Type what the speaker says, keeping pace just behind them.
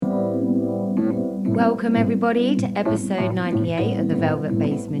Welcome everybody to episode 98 of the Velvet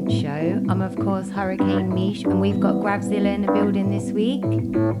Basement Show. I'm of course Hurricane Mish and we've got Gravzilla in the building this week.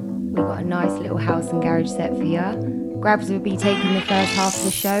 We've got a nice little house and garage set for you. Gravz will be taking the first half of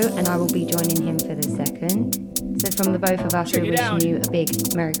the show and I will be joining him for the second. So from the both of us, we're wishing you a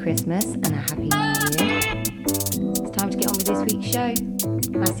big Merry Christmas and a Happy New Year. It's time to get on with this week's show.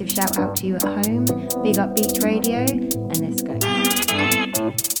 Massive shout out to you at home, big up Beach Radio, and let's go.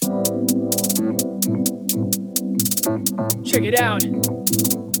 Check it out.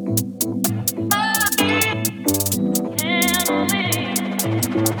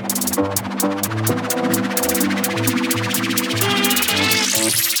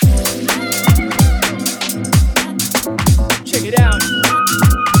 Check it out.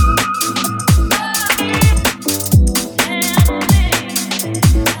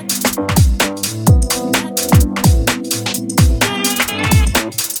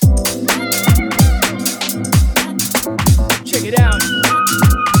 Check it out.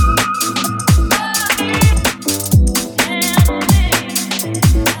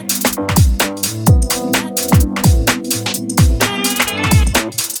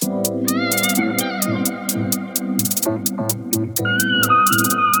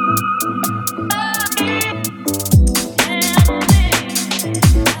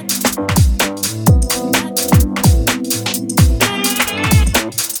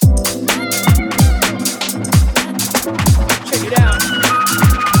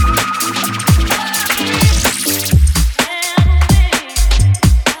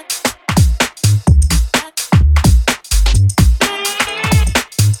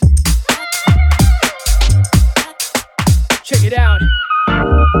 Check it out.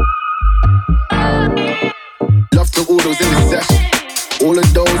 Love to all those in the session. All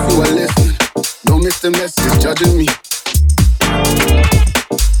of those who are listening. Don't miss the message judging me.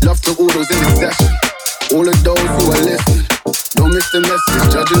 Love to all those in the session. All of those who are listening. Don't miss the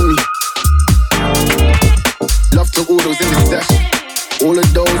message judging me. Love to all those in the session. All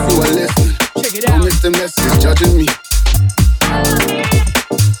of those who are listening. Don't miss the message judging me.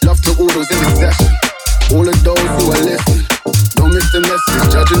 Love to all those in the session. All of those who are listening. Don't miss the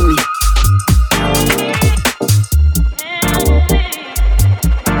message judging me.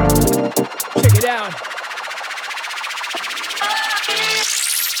 Check it out.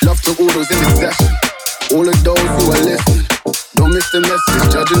 Love to all those in the session. All of those who are listening. Don't miss the message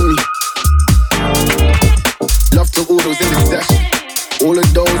judging me. Love to all those in the session. All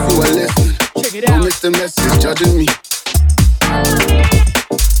of those who are listening. Don't miss the message judging me.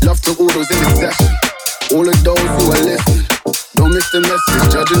 Love to all those in the session. All of those who are listening. Don't miss the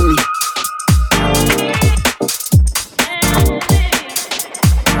message judging me.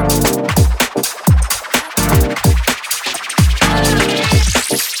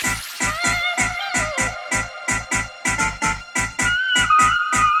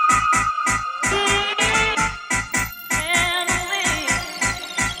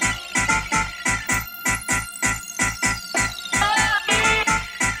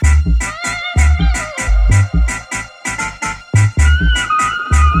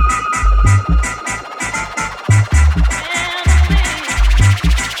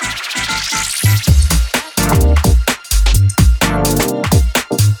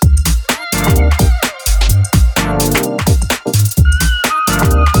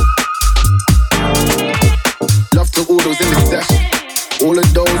 All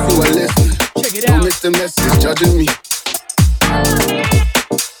of those who are listening. Don't miss the message judging me.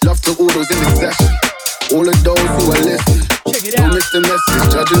 Love to all those in the session. All of those who are listening. Don't miss the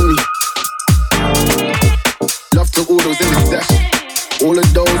message judging me. Love to all those in the session. All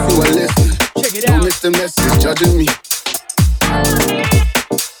of those who are listening. Don't miss the message judging me.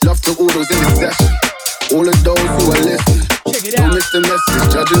 Love to all those in the session. All of those who are listening. Don't miss the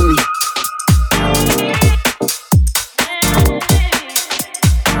message judging me.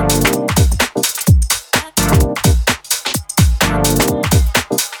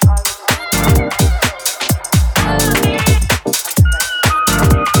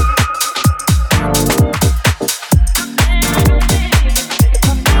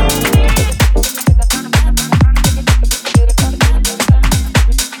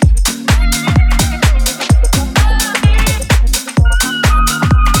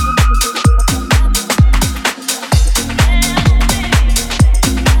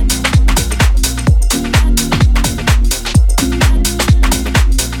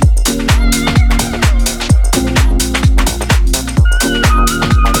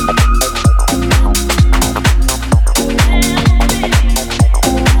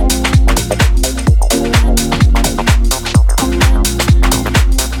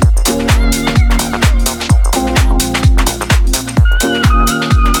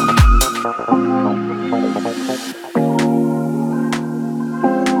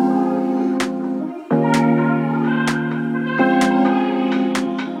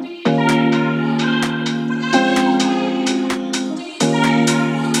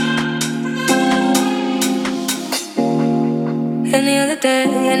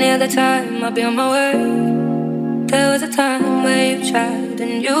 the time I'll be on my way. There was a time where you tried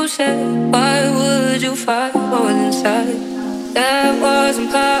and you said, why would you fight what was inside? That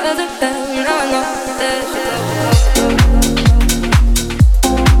wasn't part of the plan. Now I know that you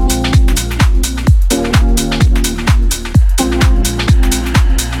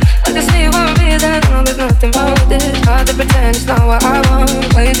I can see you won't be there, no, there's nothing wrong with this. Hard to pretend it's not what I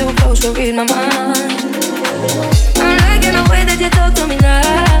want. Way too close to read my mind. I'm liking the way that you talk to me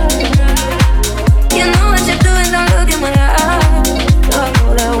now. You know what you're doing, don't look in my eyes.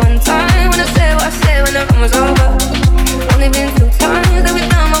 Oh, that one time when I say what I say when the run was over. Only been 2 times that we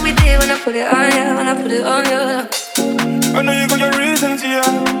done what we did when I put it on you, when I put it on you. I know you got your reasons, yeah.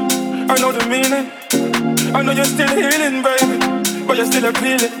 I know the meaning. I know you're still healing, baby, but you're still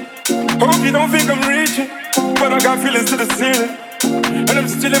appealing. Hope you don't think I'm reaching, but I got feelings to the ceiling. And I'm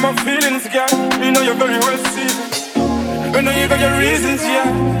still in my feelings, girl. You know you're very well seasoned. I know you got your reasons, yeah.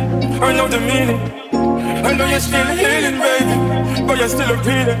 I know the meaning. I know you're still healing, baby, but you're still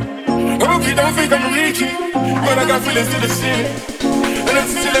appealing. Hope you don't think I'm reaching, but I got feelings to the ceiling. And I'm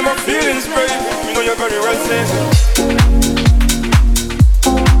still in my feelings, baby. You know you're very well seasoned.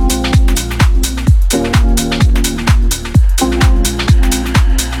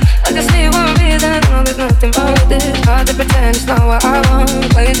 There's nothing wrong with this. Hard to pretend it's not what I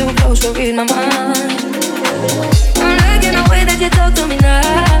want. Way too close to read my mind. I'm liking the way that you talk to me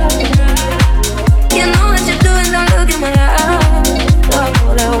now. You know what you're doing, don't look in my eyes.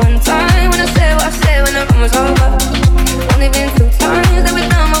 Oh, that one time when I say what I say when the run was over. Only been 2 times that we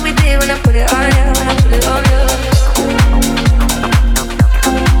done what we did when I put it on you, when I put it on you.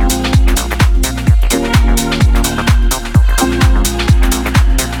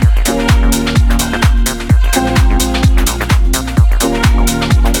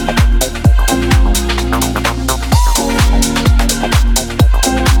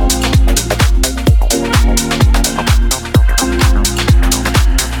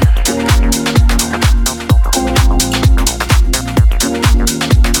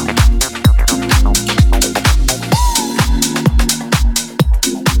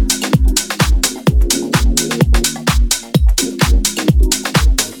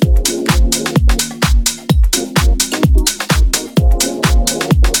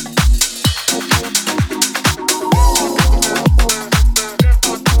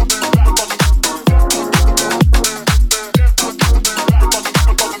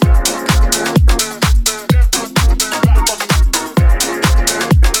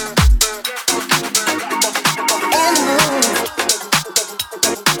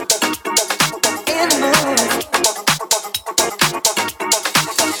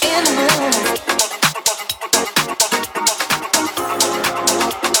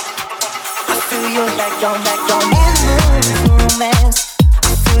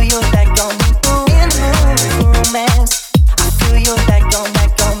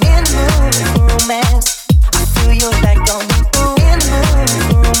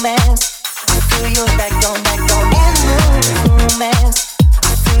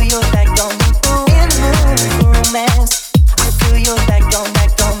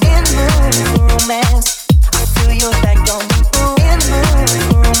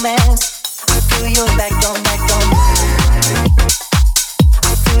 Back on.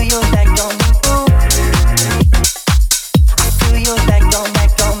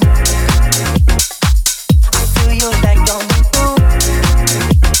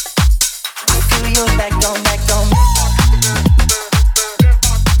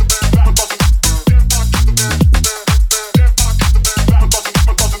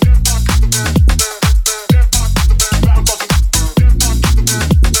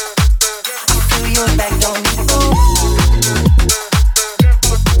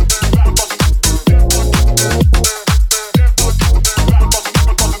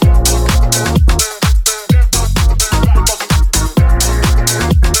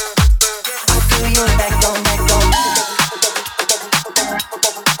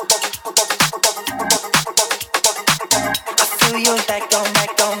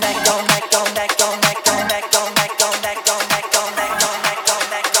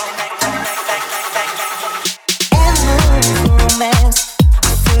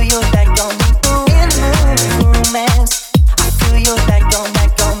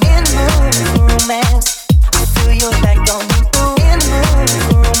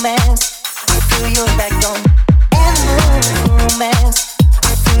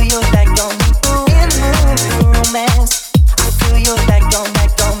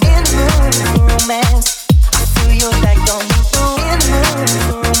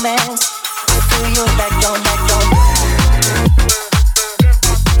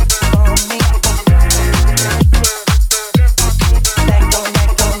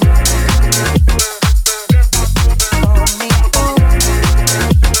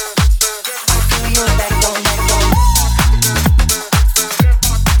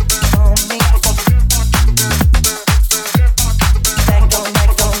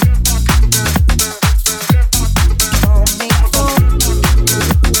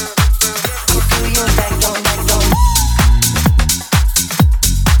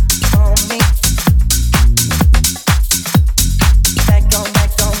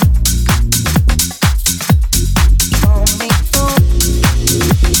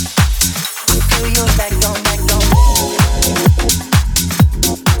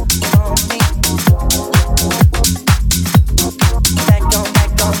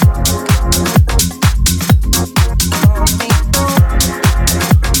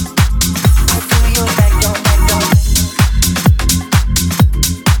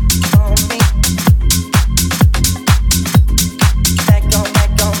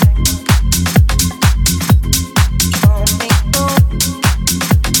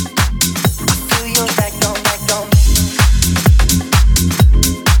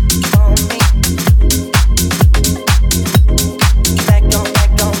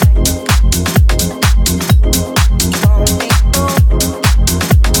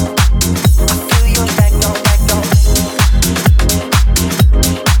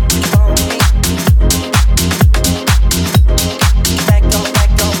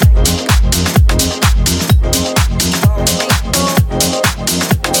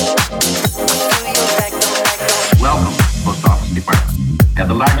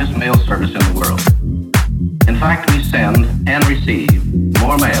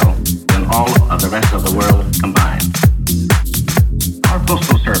 more mail than all of the rest of the world combined. Our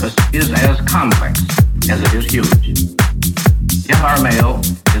postal service is as complex as it is huge. Yet our mail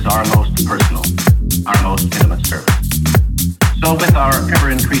is our most personal, our most intimate service. So with our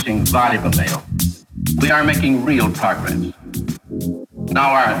ever-increasing volume of mail, we are making real progress.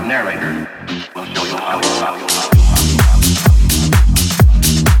 Now our narrator will show you how.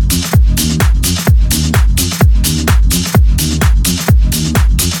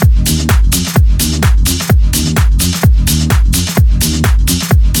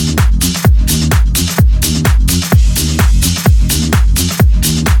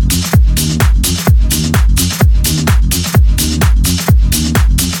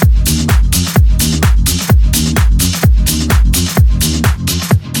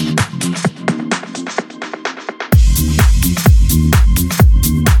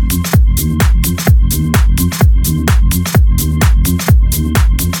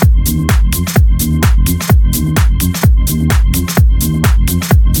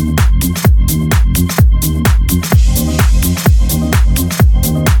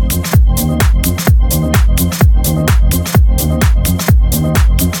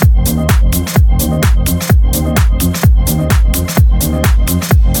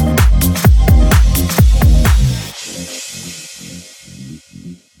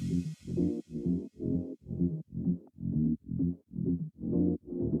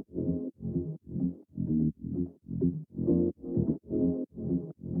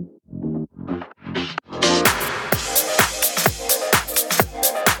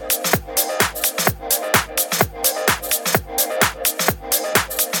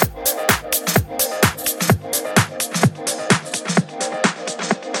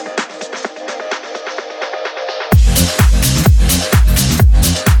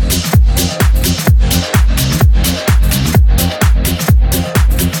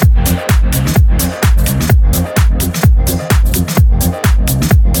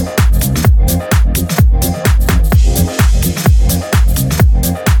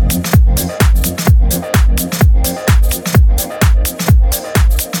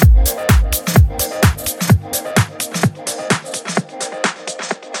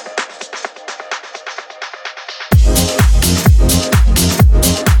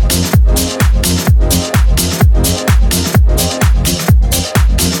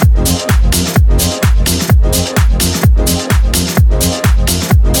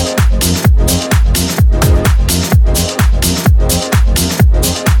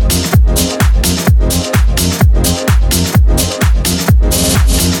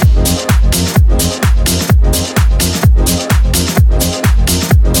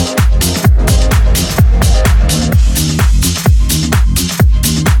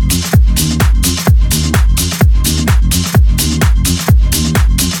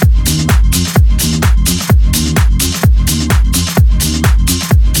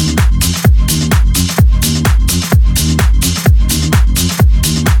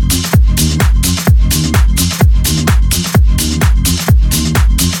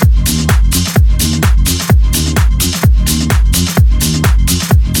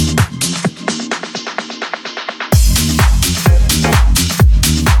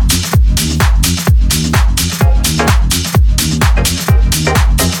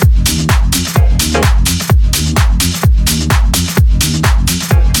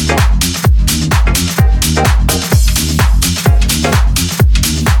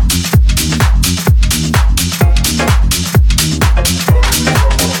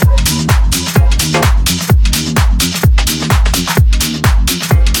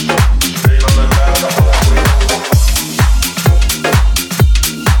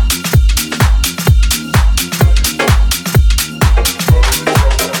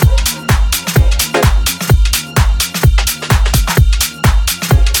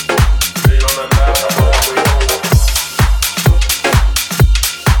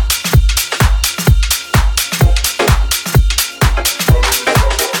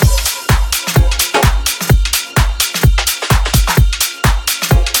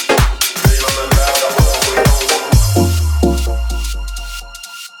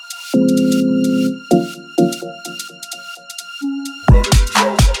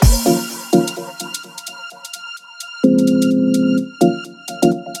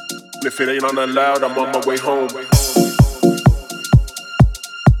 If it ain't on that loud, I'm on my way home.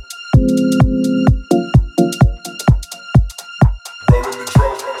 Rolling the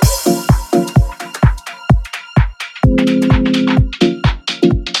drove.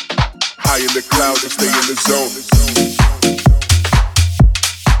 High in the clouds and stay in the zone.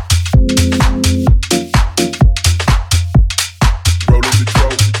 Rolling the drove.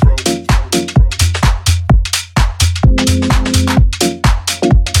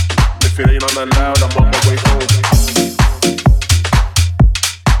 the loud, I'm on my way home.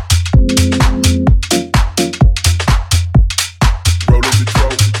 Rolling the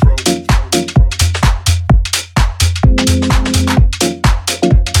dope.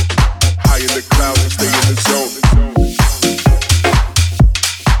 High in the clouds and stay in the zone.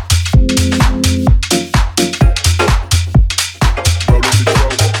 Rolling the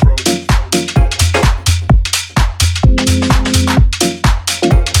dope.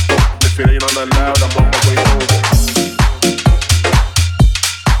 If it ain't on the loud, I'm on my way home.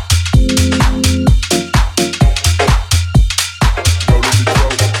 Rolling the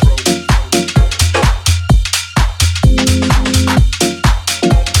dope.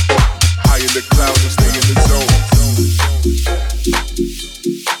 High in the clouds and stay in the zone.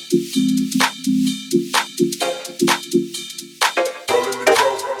 Rolling the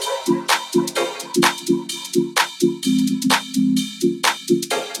dope.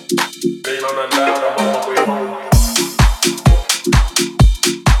 Ain't on the loud, I'm on my way home.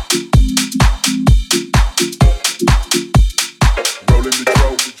 Rolling the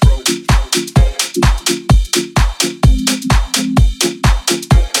dope.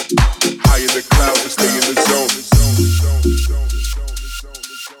 High in the clouds and stay in the zone.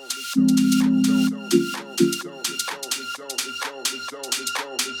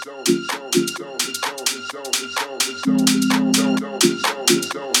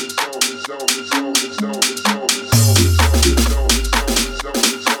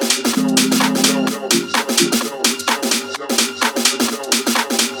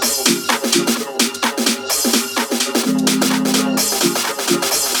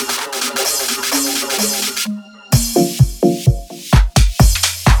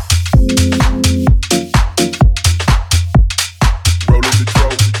 Rolling the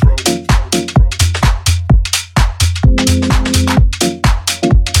dope.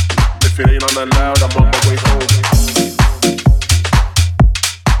 If it ain't on the loud, I'm on my way home.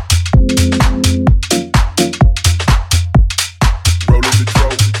 Rolling the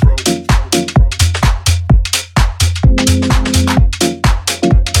dope.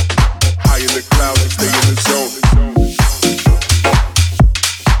 High in the clouds and stay in the zone. Rolling the dope.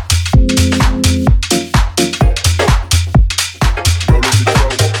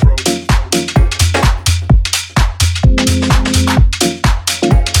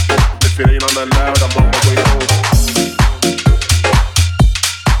 If it ain't on the loud, I'm on my way home.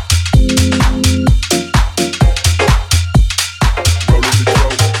 Rolling the dope.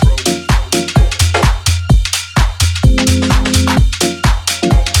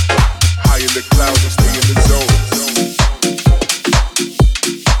 High in the clouds and stay in the zone.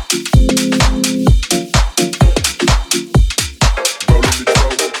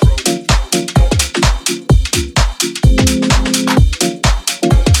 Rolling the dope.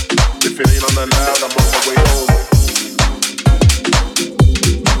 If it ain't on the loud, I'm on my way home.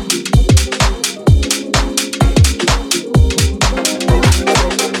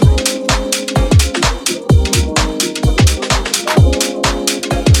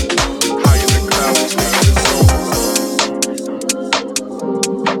 Rolling the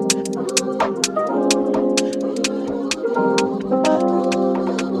dope.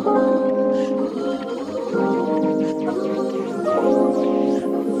 High in the clouds and stay in the zone.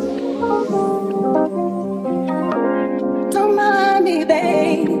 Don't mind me,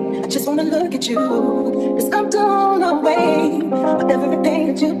 babe. I just wanna look at you. Cause I'm blown away by everything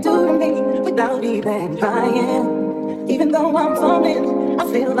that you do to me without even trying. Even though I'm falling, I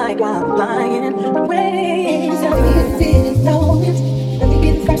feel like I'm flying away. Tell me you didn't know it. Let me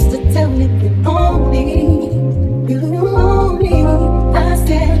be the first to tell you you own me. You own me. I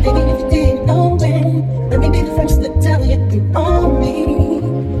said, baby, if you didn't know it, let me be the first to tell you you own me.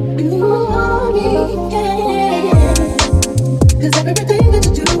 You own me, yeah. Cause everything that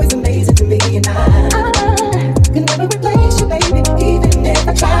you do is amazing to me, and I can never replace you, baby, even if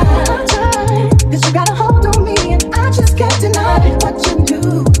I try. Cause you got a hold on me, and I just can't deny what you do.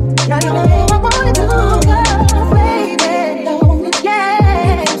 Now you know I wanna do, baby.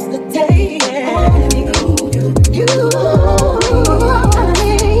 Yeah, it's the day, yeah.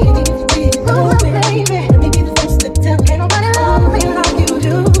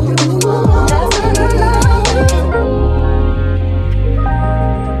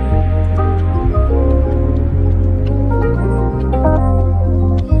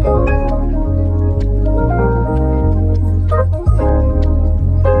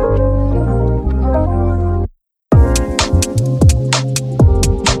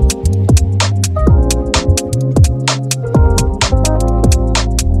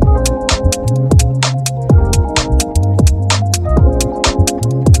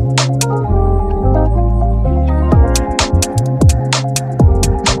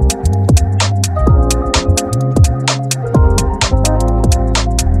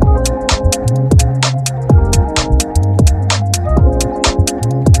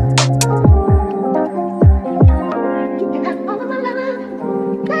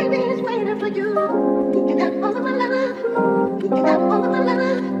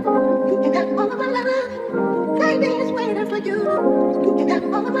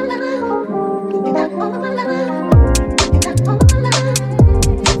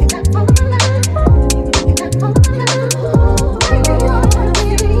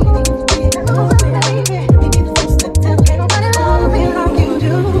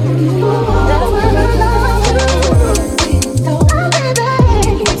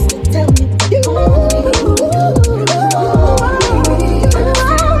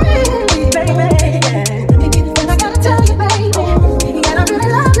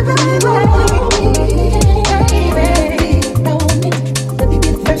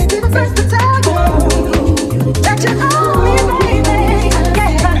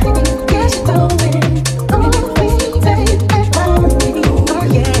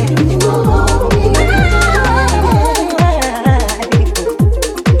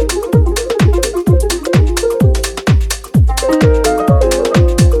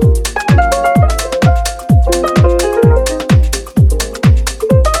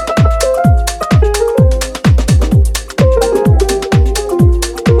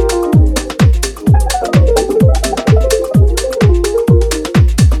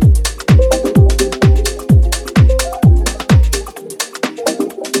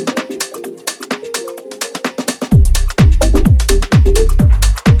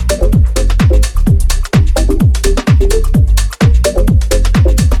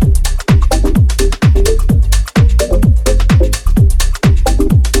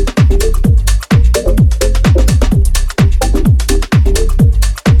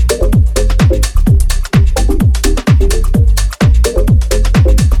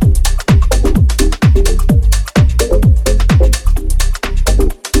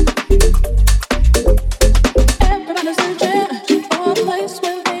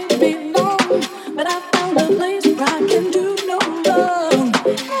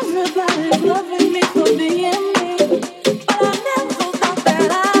 Everybody's loving me for being me, but I never thought that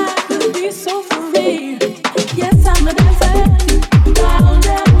I could be so free. Yes, I'm a dancer, round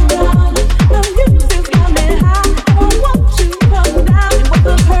and round. The music's got me high. I want you to come down with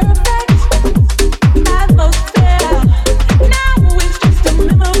the perfect atmosphere. Now it's just a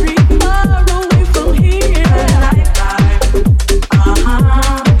memory far away from here.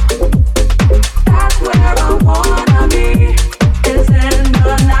 That's where I wanna be. Is in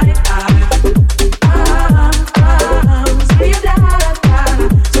the nightlife.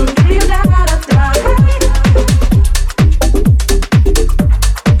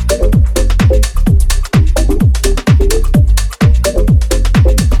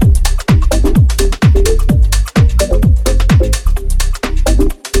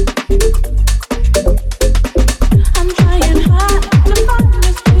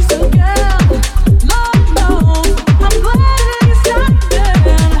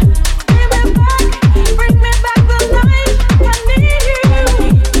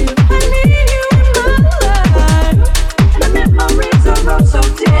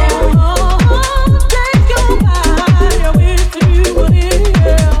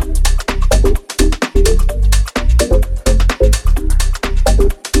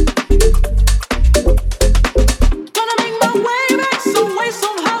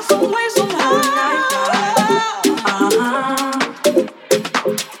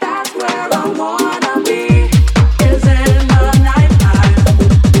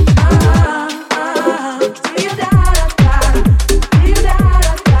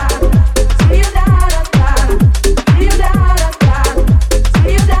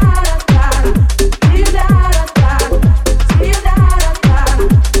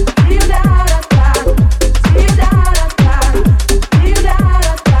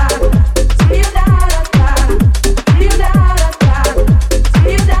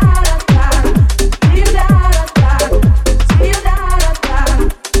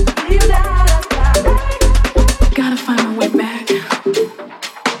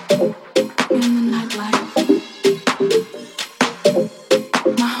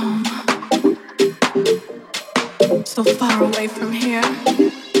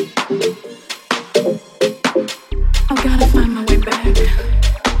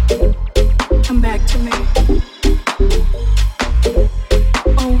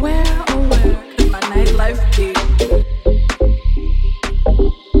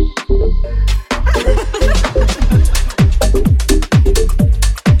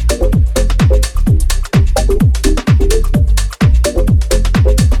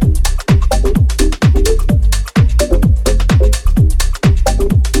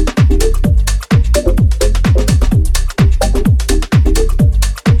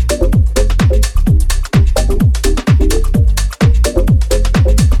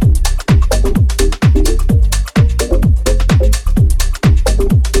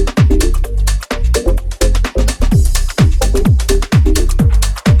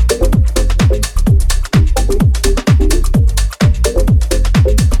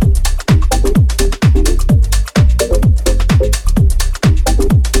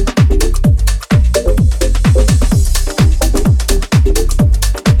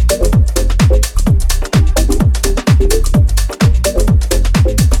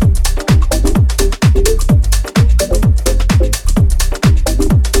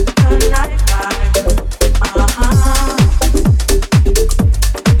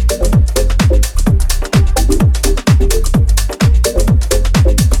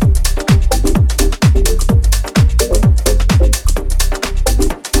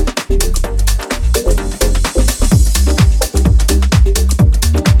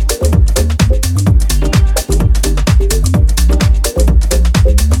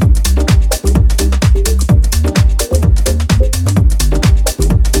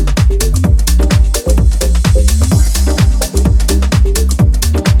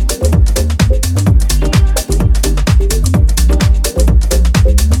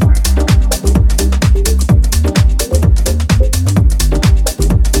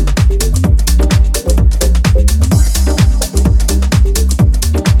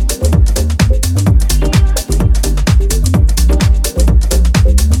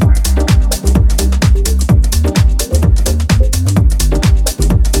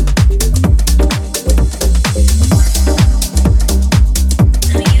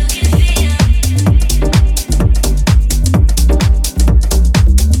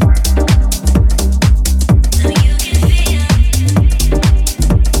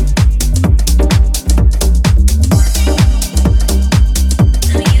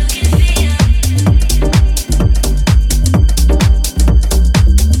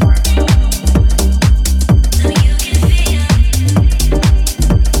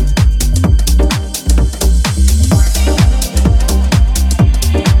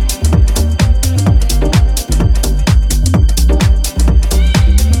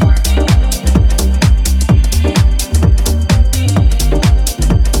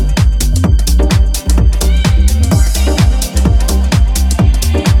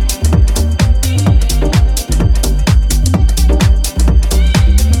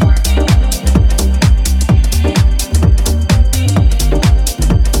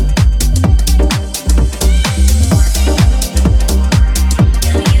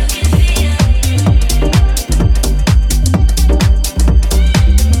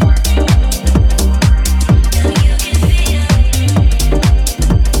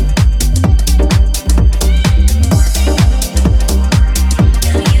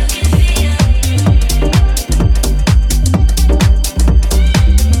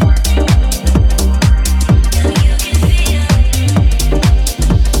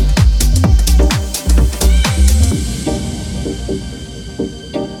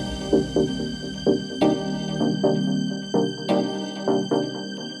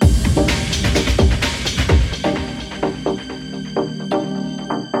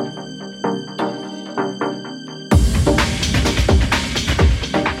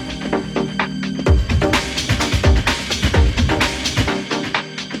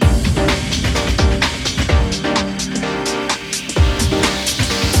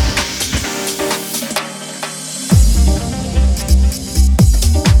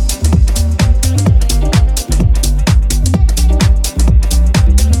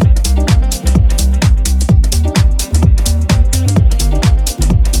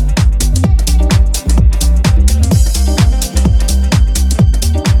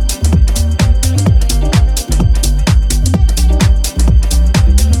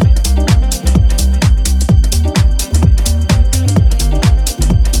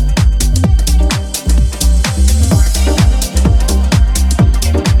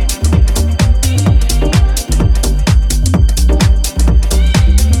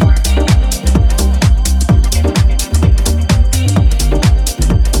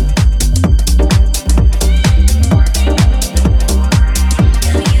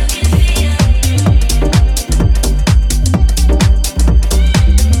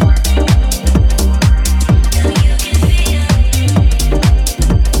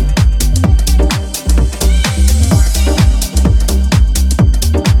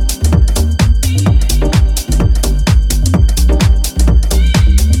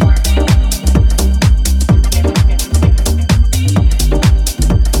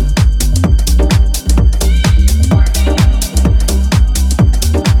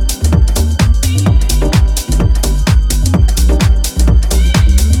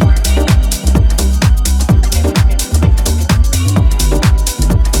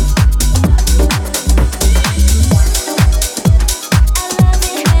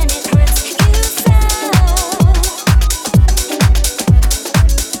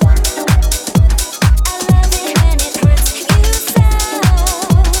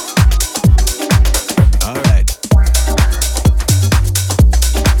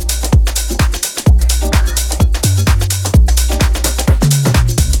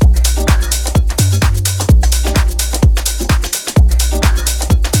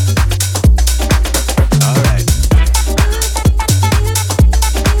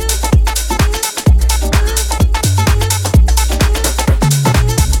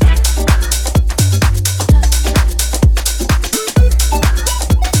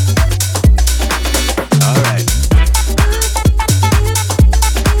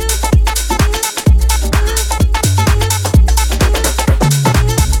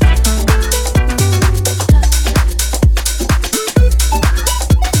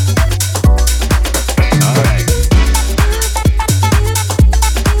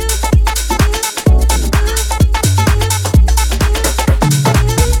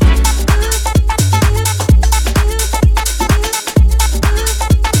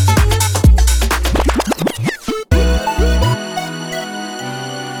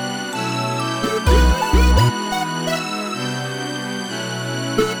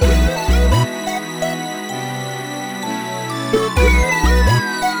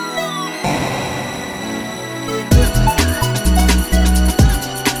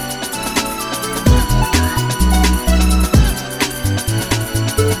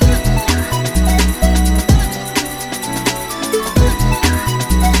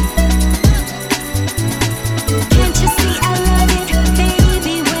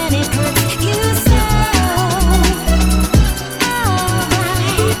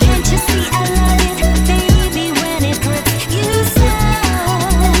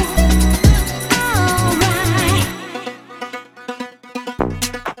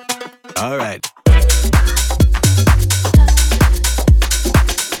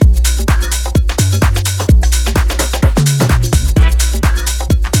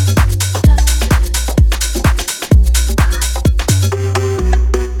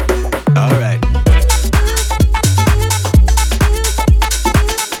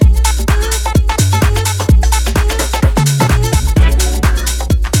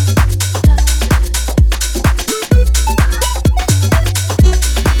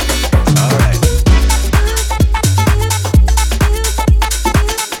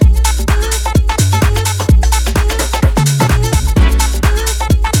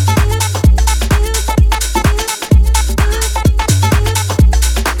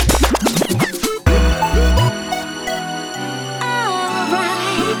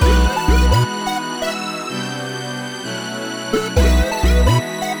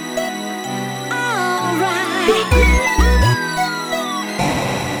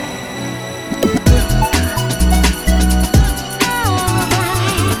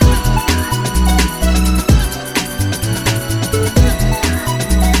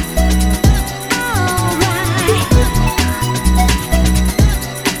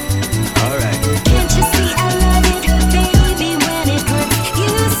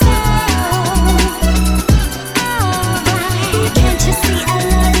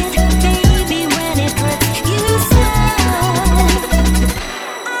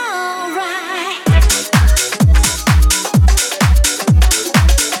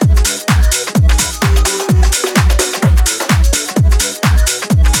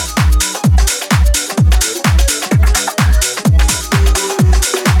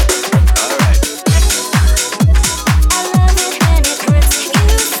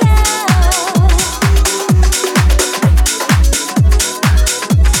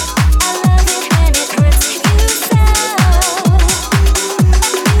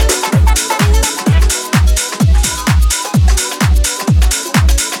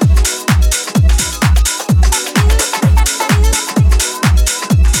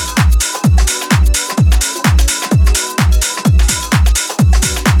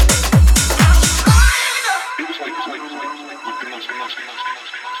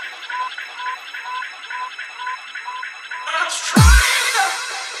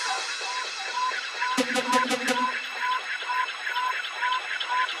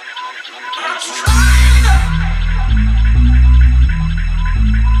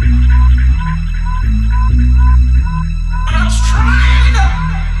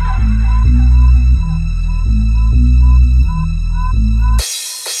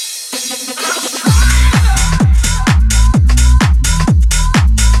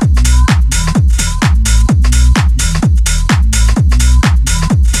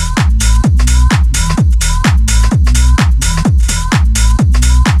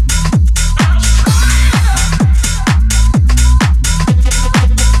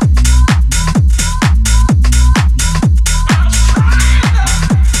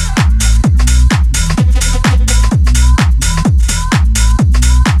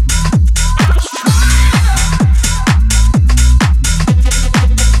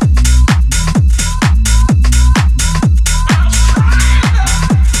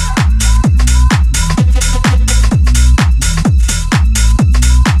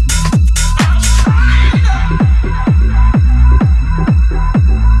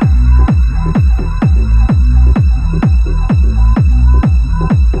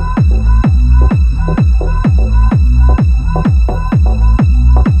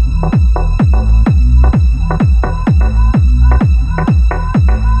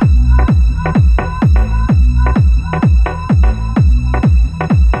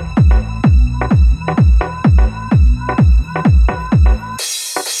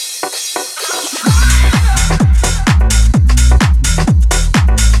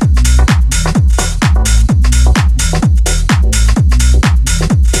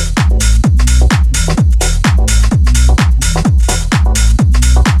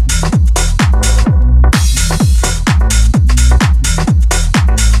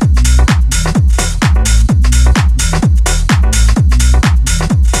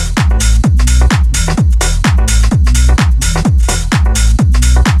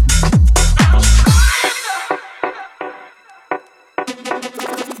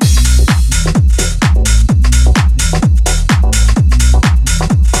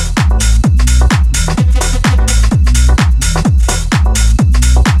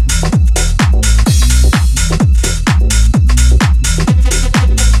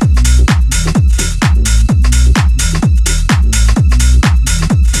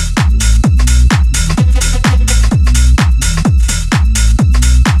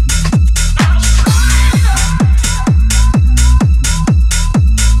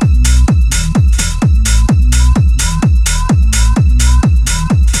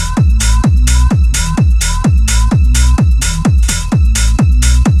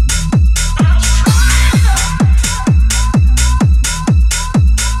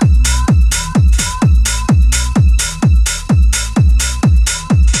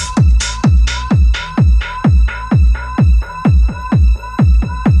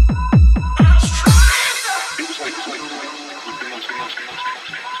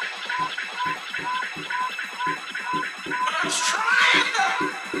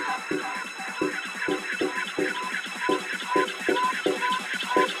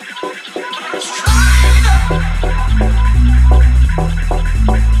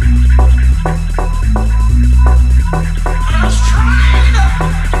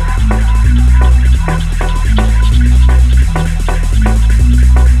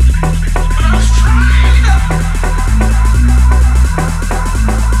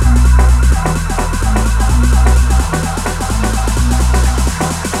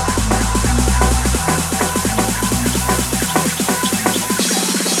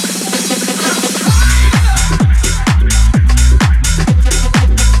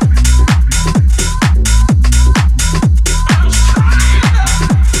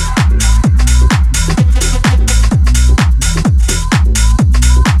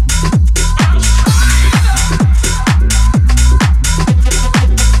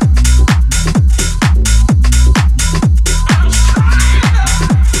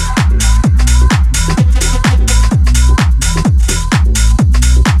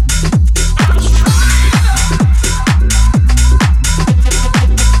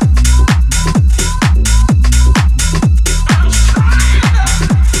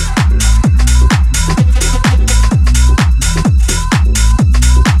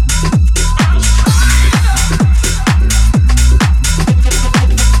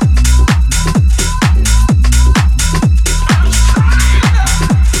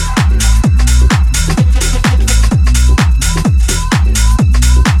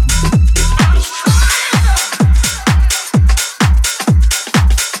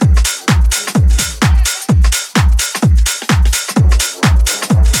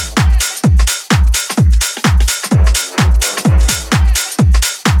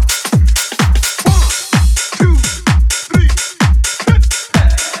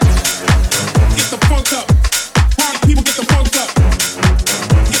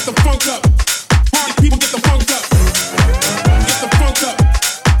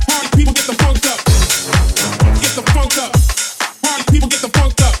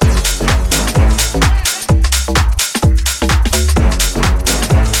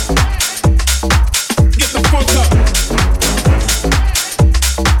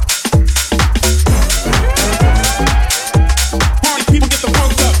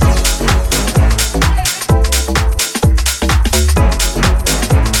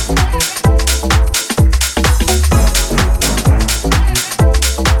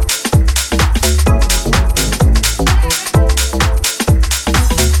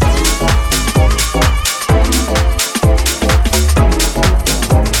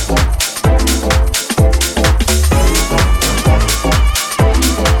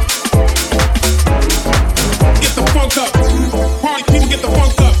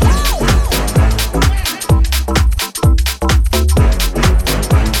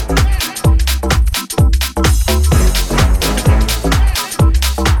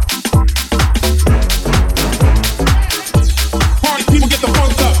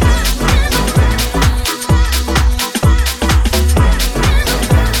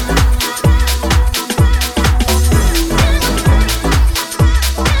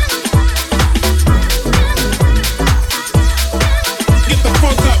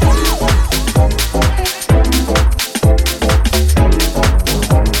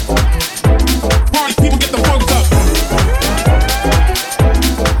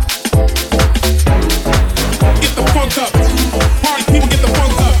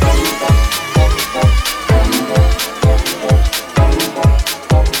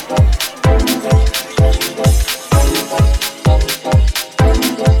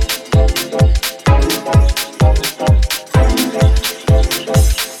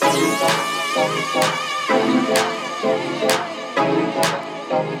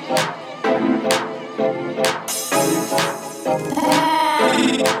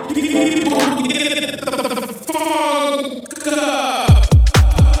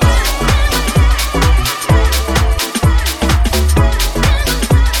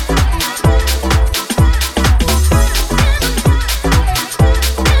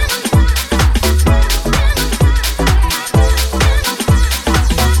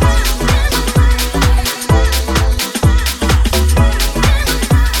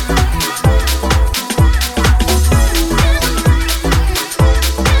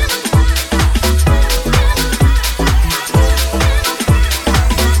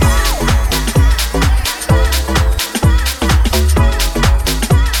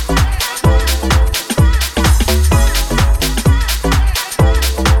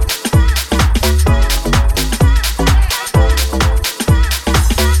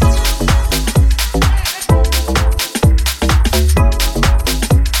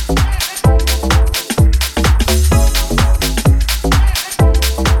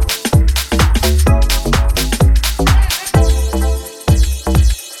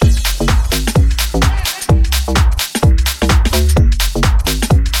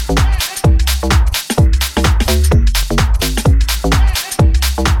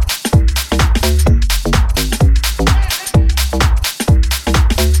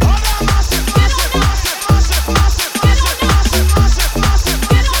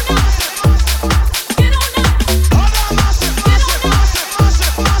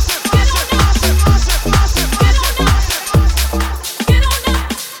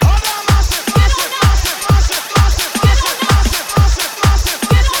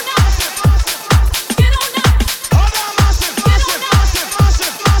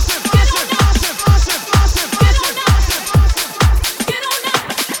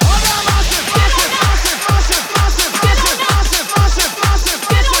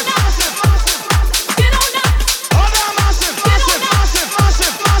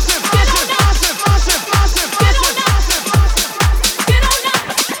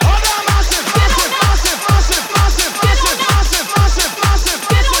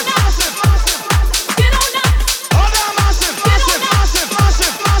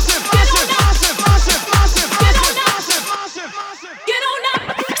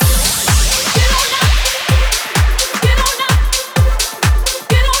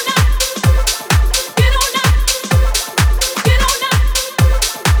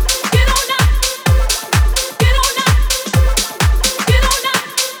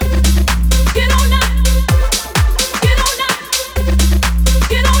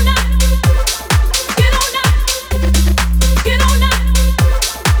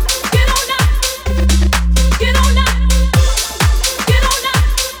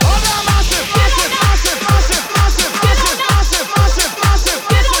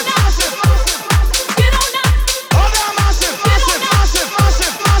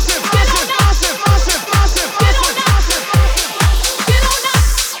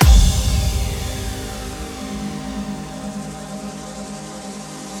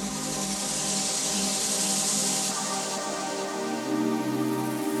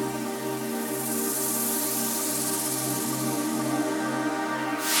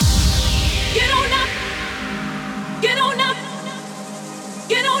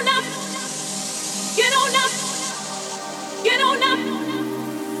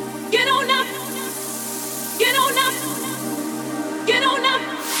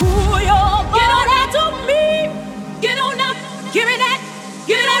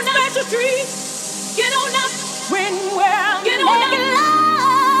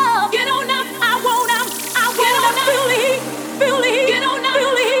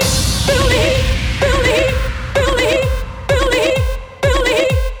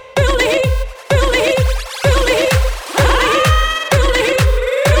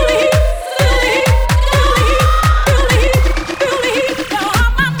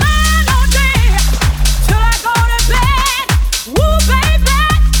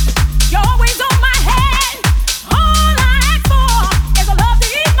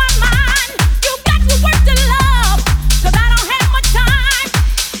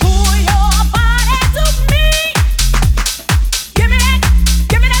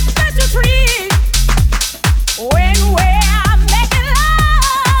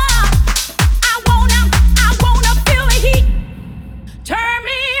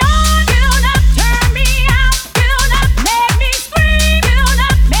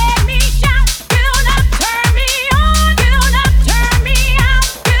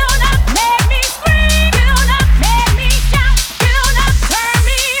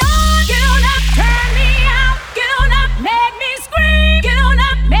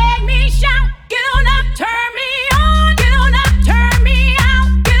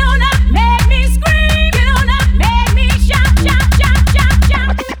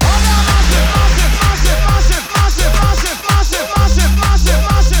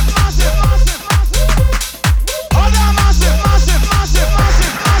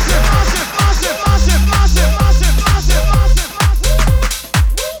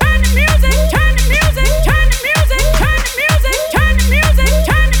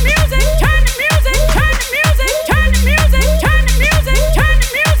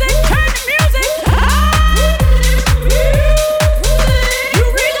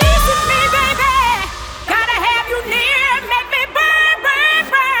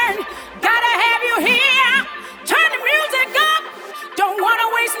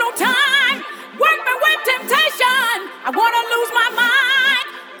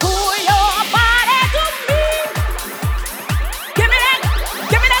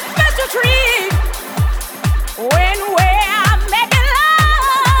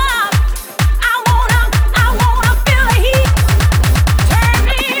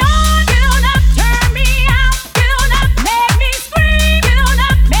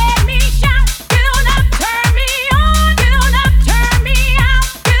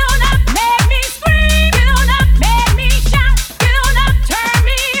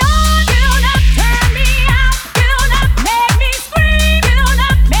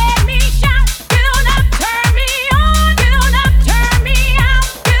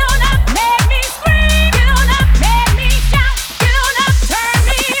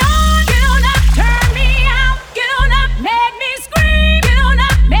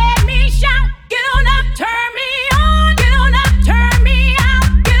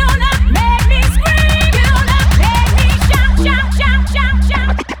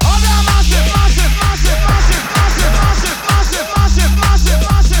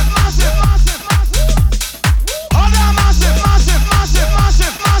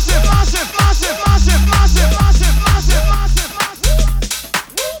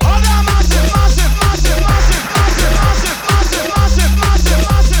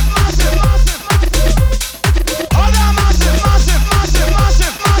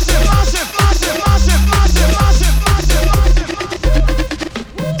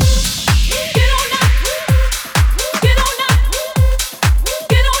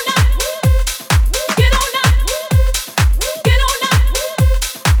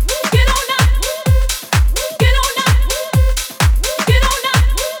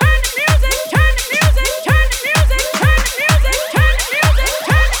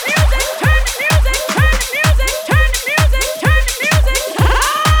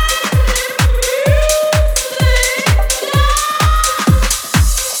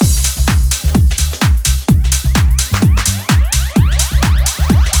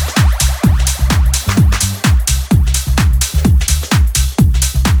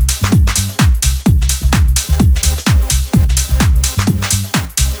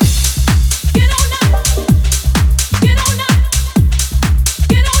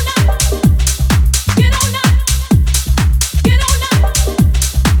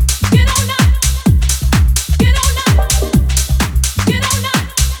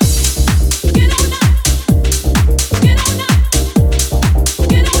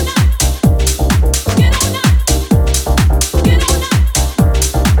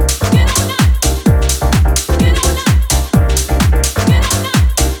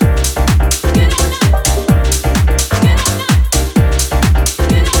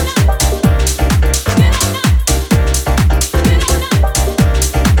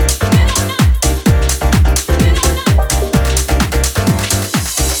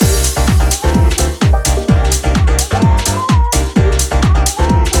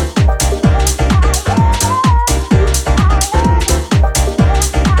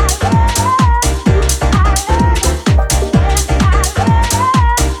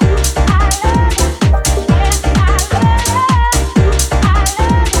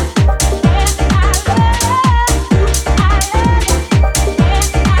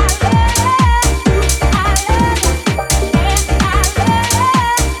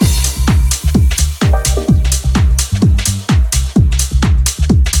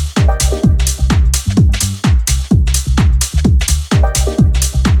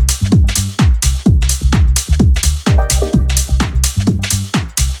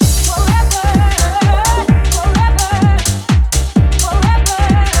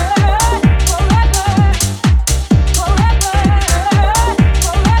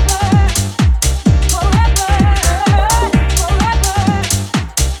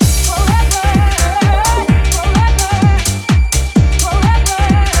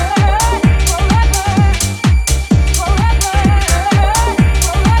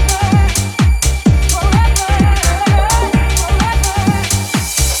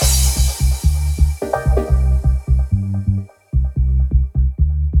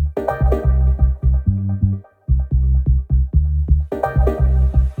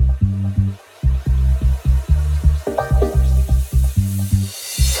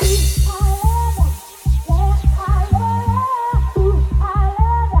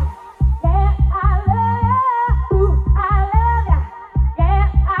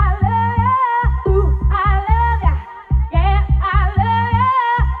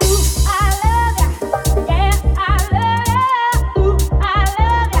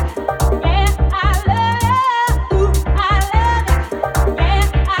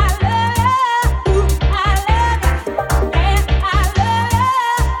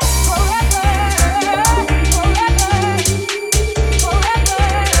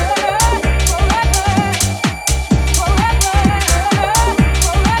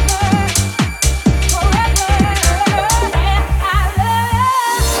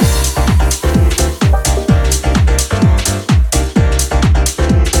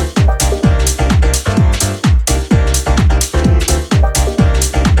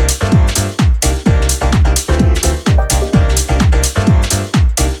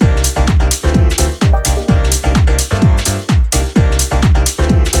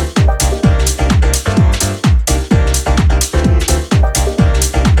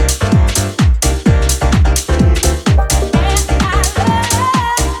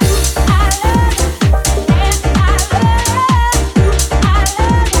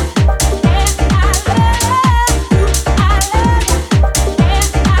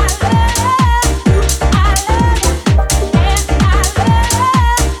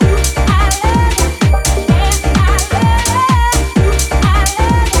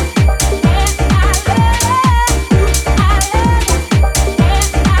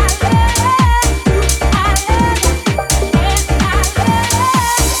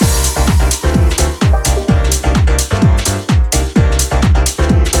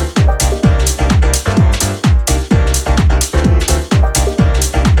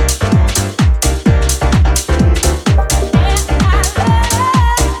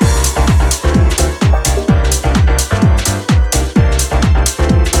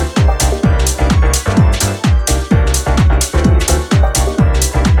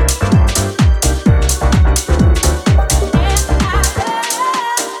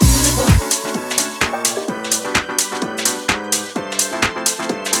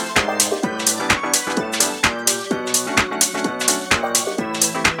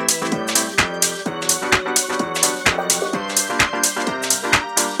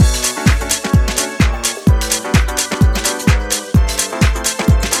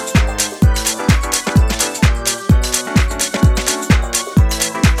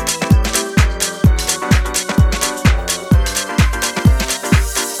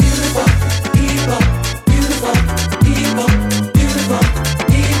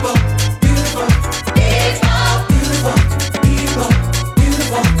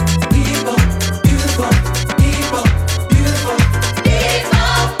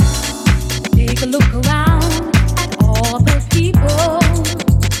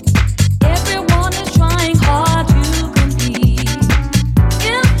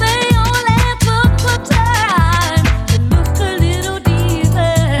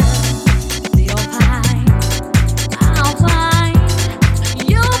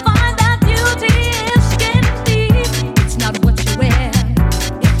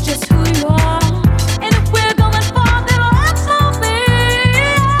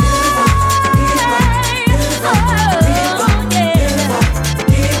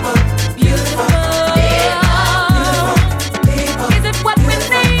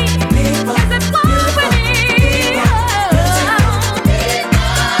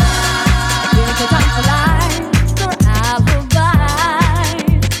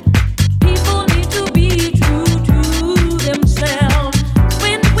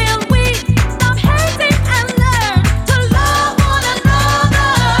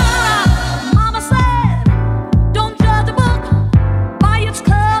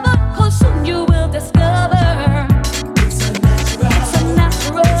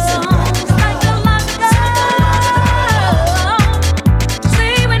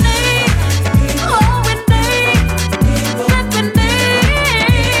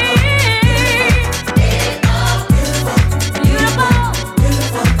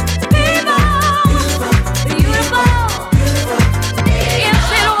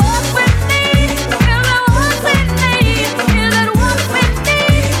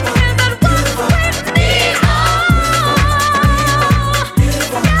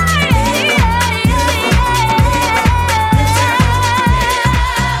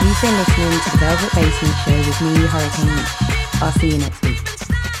 been listening to the Velvet Basement Show with me, Hurricane Mish. I'll see you next week.